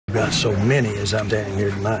Got so many as I'm standing here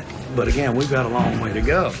tonight. But again, we've got a long way to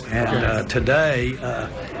go. And today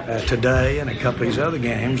and a couple of these other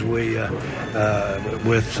games, we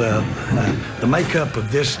with the makeup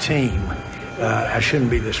of this team, I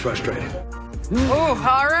shouldn't be this frustrated. Ooh,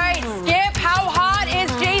 all right, Skip, how hot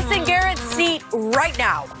is Jason Garrett's seat right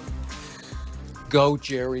now? Go,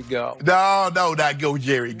 Jerry, go. No, not go,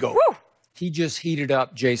 Jerry, go. Woo. He just heated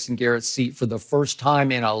up Jason Garrett's seat for the first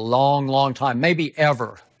time in a long, long time, maybe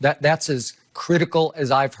ever. That's as critical as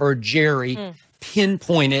I've heard Jerry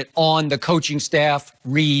pinpoint it on the coaching staff,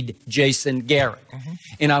 read Jason Garrett.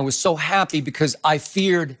 And I was so happy because I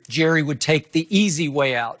feared Jerry would take the easy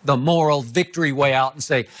way out, the moral victory way out, and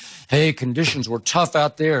say, hey, conditions were tough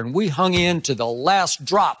out there, and we hung in to the last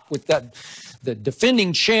drop with the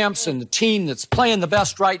defending champs and the team that's playing the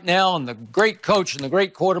best right now and the great coach and the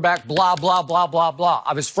great quarterback, blah, blah, blah, blah, blah.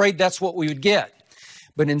 I was afraid that's what we would get.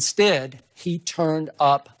 But instead, he turned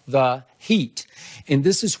up the heat. And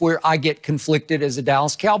this is where I get conflicted as a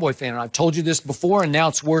Dallas Cowboy fan. And I've told you this before, and now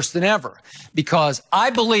it's worse than ever. Because I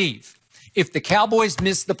believe if the Cowboys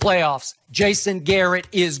miss the playoffs, Jason Garrett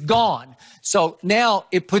is gone. So now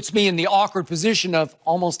it puts me in the awkward position of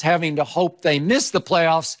almost having to hope they miss the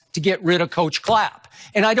playoffs to get rid of Coach Clapp.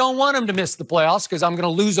 And I don't want them to miss the playoffs because I'm going to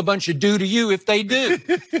lose a bunch of due to you if they do.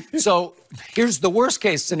 So here's the worst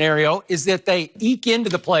case scenario is that they eke into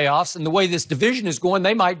the playoffs, and the way this division is going,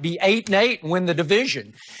 they might be 8-8 and win the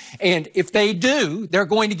division. And if they do, they're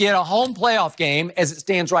going to get a home playoff game. As it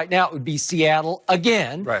stands right now, it would be Seattle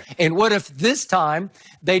again. Right. And what if this time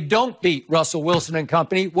they don't beat Russell Wilson and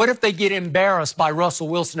company? What if they get embarrassed by Russell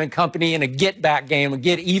Wilson and company in a get-back game, a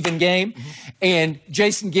get-even game, and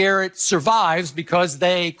Jason Garrett survives because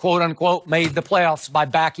they, quote-unquote, made the playoffs by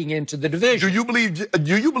backing into the division?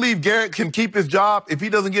 Do you believe Garrett can keep his job if he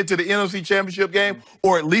doesn't get to the NFC Championship game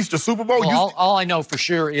or at least the Super Bowl? Well, all I know for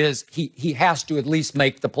sure is he has to at least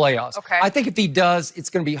make the playoffs. Okay. I think if he does, it's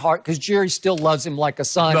going to be hard because Jerry still loves him like a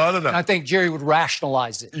son. No. And I think Jerry would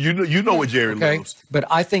rationalize it. You know what Jerry loves. But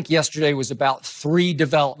I think yesterday was about 3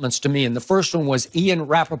 developments to me. And the first one was Ian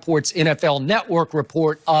Rappaport's NFL Network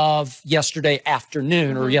report of yesterday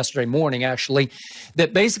afternoon, or yesterday morning, actually,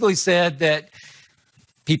 that basically said that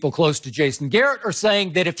people close to Jason Garrett are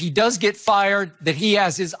saying that if he does get fired, that he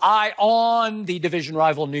has his eye on the division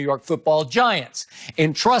rival New York Football Giants.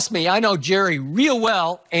 And trust me, I know Jerry real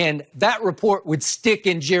well, and that report would stick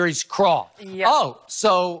in Jerry's craw. Yep. Oh,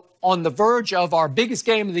 so on the verge of our biggest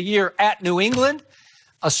game of the year at New England,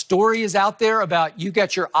 a story is out there about you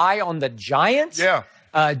got your eye on the Giants? Yeah.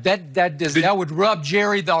 That would rub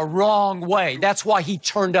Jerry the wrong way. That's why he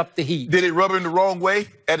turned up the heat. Did it rub him the wrong way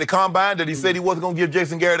at the combine? Did he say he wasn't going to give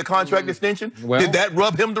Jason Garrett a contract extension? Well, did that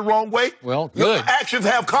rub him the wrong way? Well, good. Actions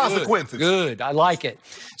have consequences. Good. I like it.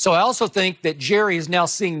 So I also think that Jerry is now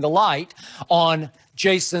seeing the light on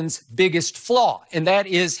Jason's biggest flaw, and that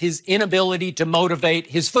is his inability to motivate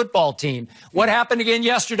his football team. What happened again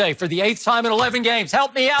yesterday for the 8th time in 11 games?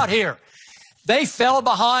 Help me out here. They fell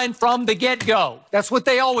behind from the get-go. That's what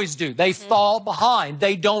they always do. They fall behind.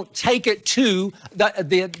 They don't take it to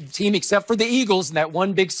the team except for the Eagles in that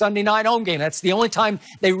one big Sunday night home game. That's the only time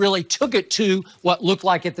they really took it to what looked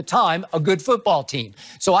like at the time a good football team.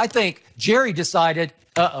 So I think Jerry decided,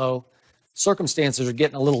 circumstances are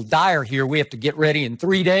getting a little dire here. We have to get ready in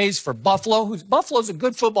 3 days for Buffalo. Buffalo's a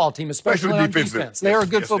good football team, especially on defense. They're a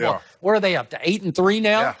good football. What are they up to, 8-3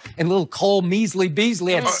 now? Yeah. And little Cole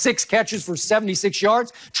Beasley had 6 catches for 76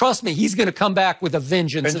 yards. Trust me, he's going to come back with a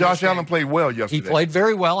vengeance. And Josh Allen played well yesterday. He played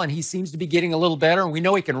very well, and he seems to be getting a little better. And we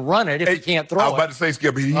know he can run it if he can't throw it. I was about to say,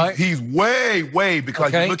 Skip, he's way,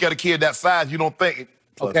 because you look at a kid that size, you don't think.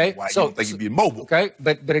 Okay, so you don't think he'd be mobile. Okay,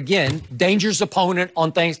 but again, dangerous opponent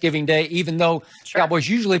on Thanksgiving Day, even though Cowboys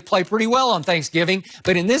usually play pretty well on Thanksgiving.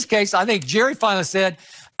 But in this case, I think Jerry finally said,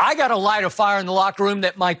 I got to light a fire in the locker room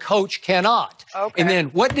that my coach cannot. Okay. And then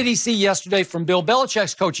what did he see yesterday from Bill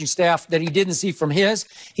Belichick's coaching staff that he didn't see from his?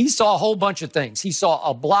 He saw a whole bunch of things. He saw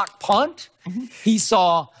a blocked punt. He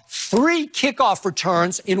saw 3 kickoff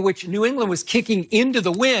returns in which New England was kicking into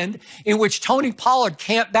the wind, in which Tony Pollard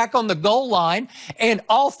camped back on the goal line, and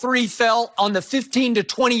all 3 fell on the 15 to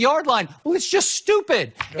 20-yard line. Well, it's just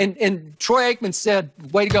stupid. Yeah. And Troy Aikman said,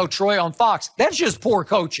 way to go, Troy, on Fox. That's just poor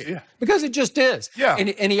coaching. Yeah. Because it just is. Yeah.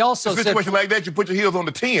 And he also said... In a situation like that, you put your heels on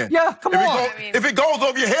the 10. Yeah, come on. If it goes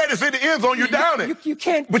over your head, it's in the end zone, you're down it. You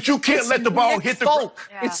can't... But you can't let the ball hit the...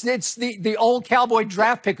 Yeah. It's the old Cowboy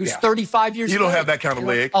draft pick who's 35 years old. You don't have that kind of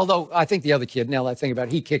leg. Although I think the other kid, now that I think about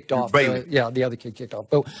it, he kicked off. The other kid kicked off.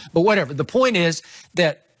 But whatever. The point is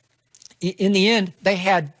that in the end, they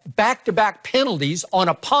had back-to-back penalties on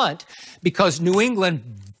a punt because New England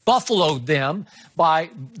buffaloed them by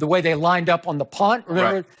the way they lined up on the punt.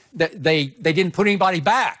 Remember that they didn't put anybody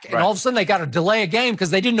back, and all of a sudden they got to delay a game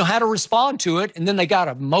because they didn't know how to respond to it, and then they got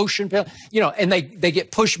a motion penalty, and they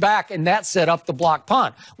get pushed back, and that set up the block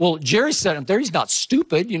punt. Well, Jerry said him there. He's not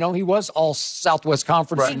stupid, he was all Southwest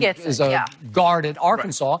Conference as a guard at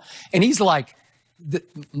Arkansas, and he's like,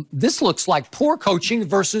 this looks like poor coaching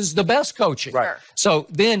versus the best coaching. So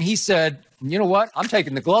then he said, you know what? I'm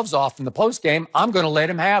taking the gloves off in the post game. I'm going to let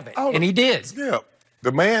him have it. And he did. Yeah.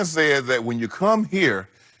 The man said that when you come here,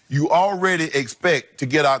 you already expect to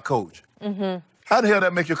get out coach. How the hell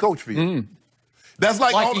that make your coach feel? That's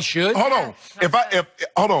like he should. Hold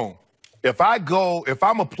on. If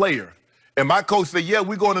I'm a player and my coach say, yeah,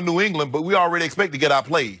 we're going to New England, but we already expect to get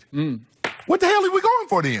outplayed. What the hell are we going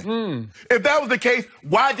for then? If that was the case,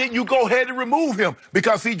 why didn't you go ahead and remove him?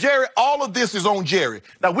 Because, see, Jerry, all of this is on Jerry.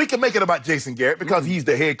 Now, we can make it about Jason Garrett because he's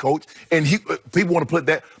the head coach, and people want to put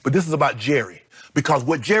that, but this is about Jerry. Because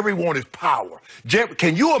what Jerry wants is power. Jerry,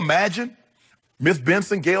 can you imagine Miss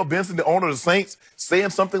Benson, Gail Benson, the owner of the Saints, saying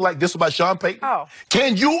something like this about Sean Payton?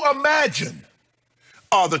 Can you imagine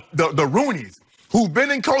the Rooneys, who've been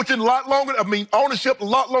in coaching a lot longer, ownership a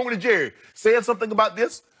lot longer than Jerry, saying something about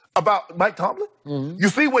this? About Mike Tomlin? You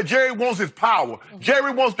see, what Jerry wants is power.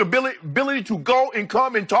 Jerry wants the ability to go and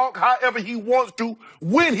come and talk however he wants to,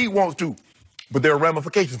 when he wants to. But there are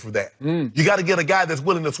ramifications for that. You got to get a guy that's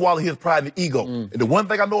willing to swallow his pride and ego. And the one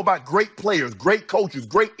thing I know about great players, great coaches,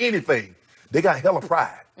 great anything, they got hella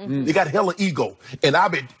pride. They got hella ego. And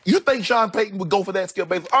you think Sean Payton would go for that, Skip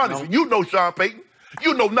Bayless? Honestly, you know Sean Payton.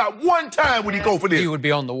 You know not one time would he go for this. He would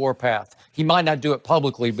be on the warpath. He might not do it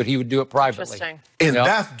publicly, but he would do it privately. And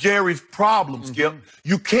that's Jerry's problem, Skip.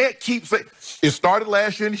 You can't keep saying, it started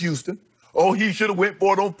last year in Houston. Oh, he should have went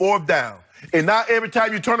for it on 4th down. And now every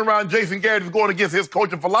time you turn around, Jason Garrett is going against his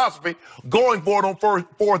coaching philosophy, going for it on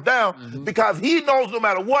 4th down, because he knows no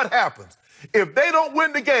matter what happens, if they don't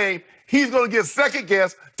win the game, he's going to get second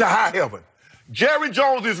guess to high heaven. Jerry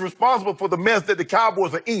Jones is responsible for the mess that the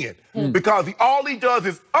Cowboys are in because all he does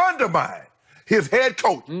is undermine his head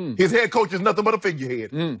coach. His head coach is nothing but a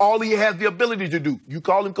figurehead. All he has the ability to do. You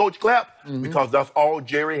call him Coach Clapp because that's all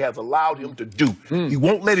Jerry has allowed him to do. He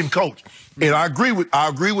won't let him coach. And I agree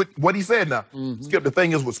with what he said now. Skip, the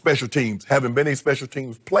thing is with special teams, having been a special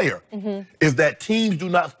teams player, is that teams do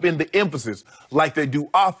not spend the emphasis like they do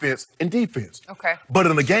offense and defense. But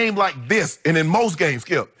in a game like this, and in most games,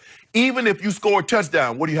 Skip, even if you score a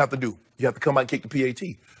touchdown, what do you have to do? You have to come out and kick the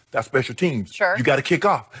PAT. That's special teams. You got to kick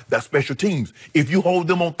off. That's special teams. If you hold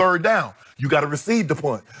them on 3rd down, you got to receive the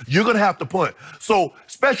punt. You're going to have to punt. So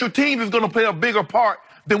special teams is going to play a bigger part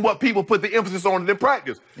than what people put the emphasis on in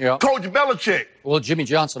practice. Coach Belichick. Well, Jimmy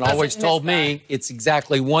Johnson always told me it's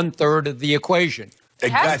exactly 1/3 of the equation.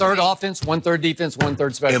 Exactly. 1/3 offense, 1/3 defense,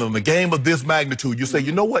 1/3 special. And on a game of this magnitude, you say,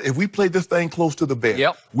 you know what? If we play this thing close to the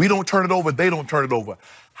vest, we don't turn it over, they don't turn it over.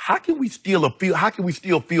 How can we steal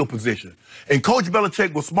field position? And Coach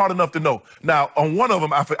Belichick was smart enough to know. Now, on one of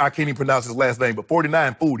them, I can't even pronounce his last name, but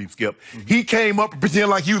 49 fooled him, Skip. He came up and pretended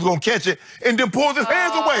like he was going to catch it and then pulled his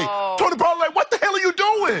hands away. Tony Pollard like, what the hell are you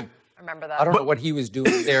doing? I remember that. I don't know what he was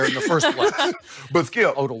doing there in the first place. But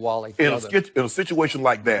Skip, Odell Wally, in a situation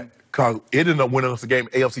like that, because it ended up winning us a game,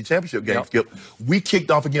 AFC Championship game, Skip. We kicked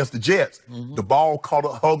off against the Jets. The ball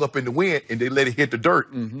hung up in the wind, and they let it hit the dirt.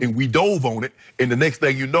 And we dove on it, and the next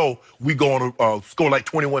thing you know, we going to score like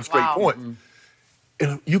 21 straight points.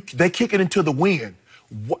 And they kick it into the wind.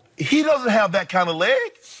 He doesn't have that kind of leg.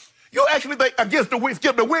 You actually think, against the wind,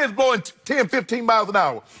 Skip, the wind's blowing 10, 15 miles an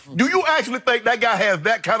hour. Do you actually think that guy has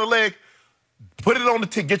that kind of leg? Put it on the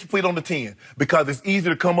 10, get your feet on the 10, because it's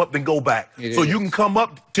easier to come up than go back. So you can come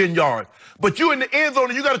up 10 yards. But you in the end zone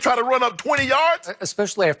and you got to try to run up 20 yards?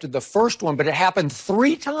 Especially after the first one, but it happened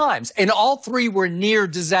 3 times, and all 3 were near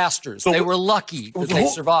disasters. So they were lucky that they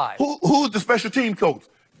survived. Who's the special team coach?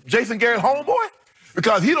 Jason Garrett, homeboy?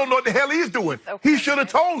 Because he don't know what the hell he's doing. He should have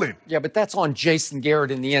told him. Yeah, but that's on Jason Garrett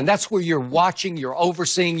in the end. That's where you're watching, you're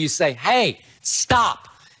overseeing, you say, hey, stop.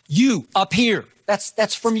 You up here.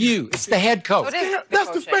 That's from you. It's the head coach. That's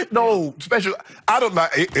the special. I don't know.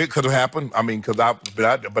 It could have happened. I mean,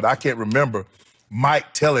 but I can't remember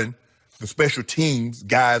Mike telling the special teams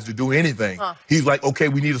guys to do anything. He's like, okay,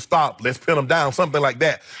 we need to stop. Let's pin them down, something like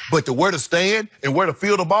that. But to where to stand and where to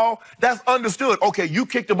field the ball, that's understood. Okay, you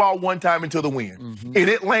kick the ball one time into the wind, and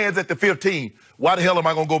it lands at the 15. Why the hell am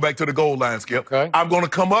I going to go back to the goal line, Skip? I'm going to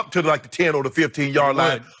come up to like the 10 or the 15-yard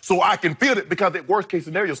line so I can field it, because at worst case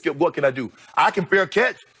scenario, Skip, what can I do? I can fair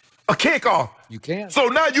catch a kickoff. You can. So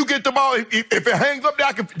now you get the ball. If it hangs up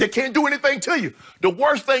there, they can't do anything to you. The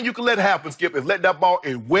worst thing you can let happen, Skip, is let that ball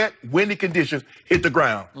in wet, windy conditions hit the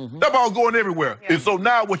ground. That ball's going everywhere. Yeah. And so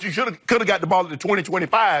now what you could have got the ball at the 20,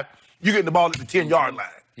 25, you get the ball at the 10-yard line.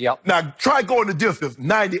 Yep. Now, try going the distance,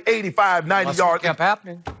 90, 85, 90 That's yards. What kept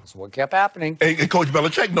happening. That's what kept happening. And Coach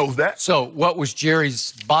Belichick knows that. So what was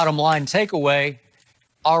Jerry's bottom line takeaway?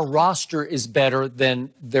 Our roster is better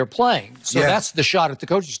than they're playing. So that's the shot at the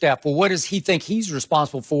coaching staff. Well, what does he think he's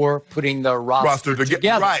responsible for putting the roster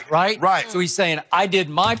together? Right. So he's saying, I did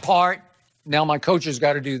my part. Now my coaches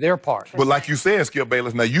got to do their part. But like you said, Skip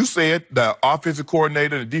Bayless, now you said the offensive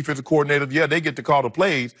coordinator, the defensive coordinator, yeah, they get to call the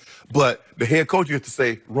plays, but the head coach gets to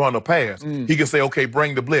say, run or pass. He can say, okay,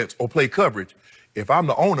 bring the blitz or play coverage. If I'm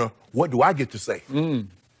the owner, what do I get to say?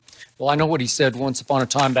 Well, I know what he said once upon a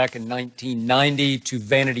time back in 1990 to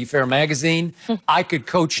Vanity Fair magazine. I could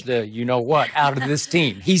coach the you-know-what out of this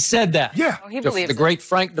team. He said that. Yeah. Oh, he believes the great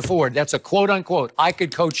Frank DeFord. That's a quote-unquote. I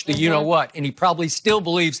could coach the you-know-what. And he probably still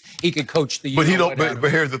believes he could coach the you-know-what. But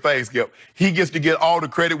here's the thing, Skip. He gets to get all the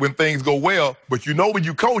credit when things go well, but you know when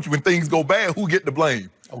you coach, when things go bad, who get the blame?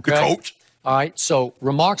 Okay. The coach. All right. So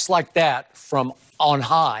remarks like that from on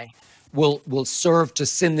high will serve to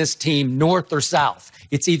send this team north or south.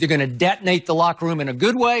 It's either going to detonate the locker room in a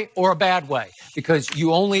good way or a bad way, because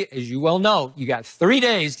you only, as you well know, you got 3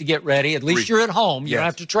 days to get ready. At least you're at home. You don't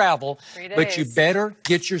have to travel. 3 days. But you better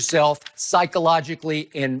get yourself psychologically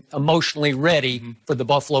and emotionally ready for the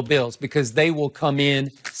Buffalo Bills, because they will come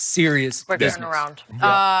in serious Quick business.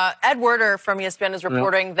 turnaround. Ed Werder from ESPN is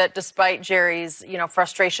reporting that despite Jerry's,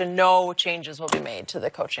 frustration, no changes will be made to the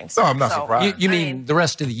coaching staff. I'm not surprised. You mean the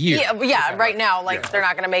rest of the year? Yeah, right now, they're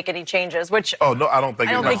not going to make any changes, which... Oh, no, I don't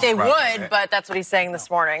think they would, but that's what he's saying this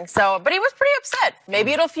morning. So, but he was pretty upset.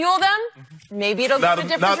 Maybe it'll fuel them. Maybe it'll go in a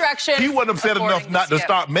different direction. He wasn't upset enough not to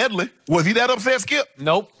start meddling. Was he that upset, Skip?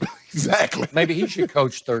 Nope. Exactly. Maybe he should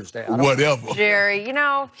coach Thursday. Whatever. Jerry,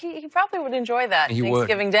 he probably would enjoy that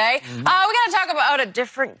Thanksgiving would. Day. We got to talk about a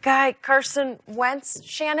different guy, Carson Wentz.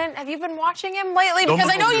 Shannon, have you been watching him lately? Because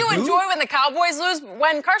I know you enjoy when the Cowboys lose.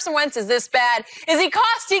 When Carson Wentz is this bad, is he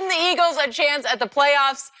costing the Eagles a chance at the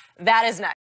playoffs? That is next.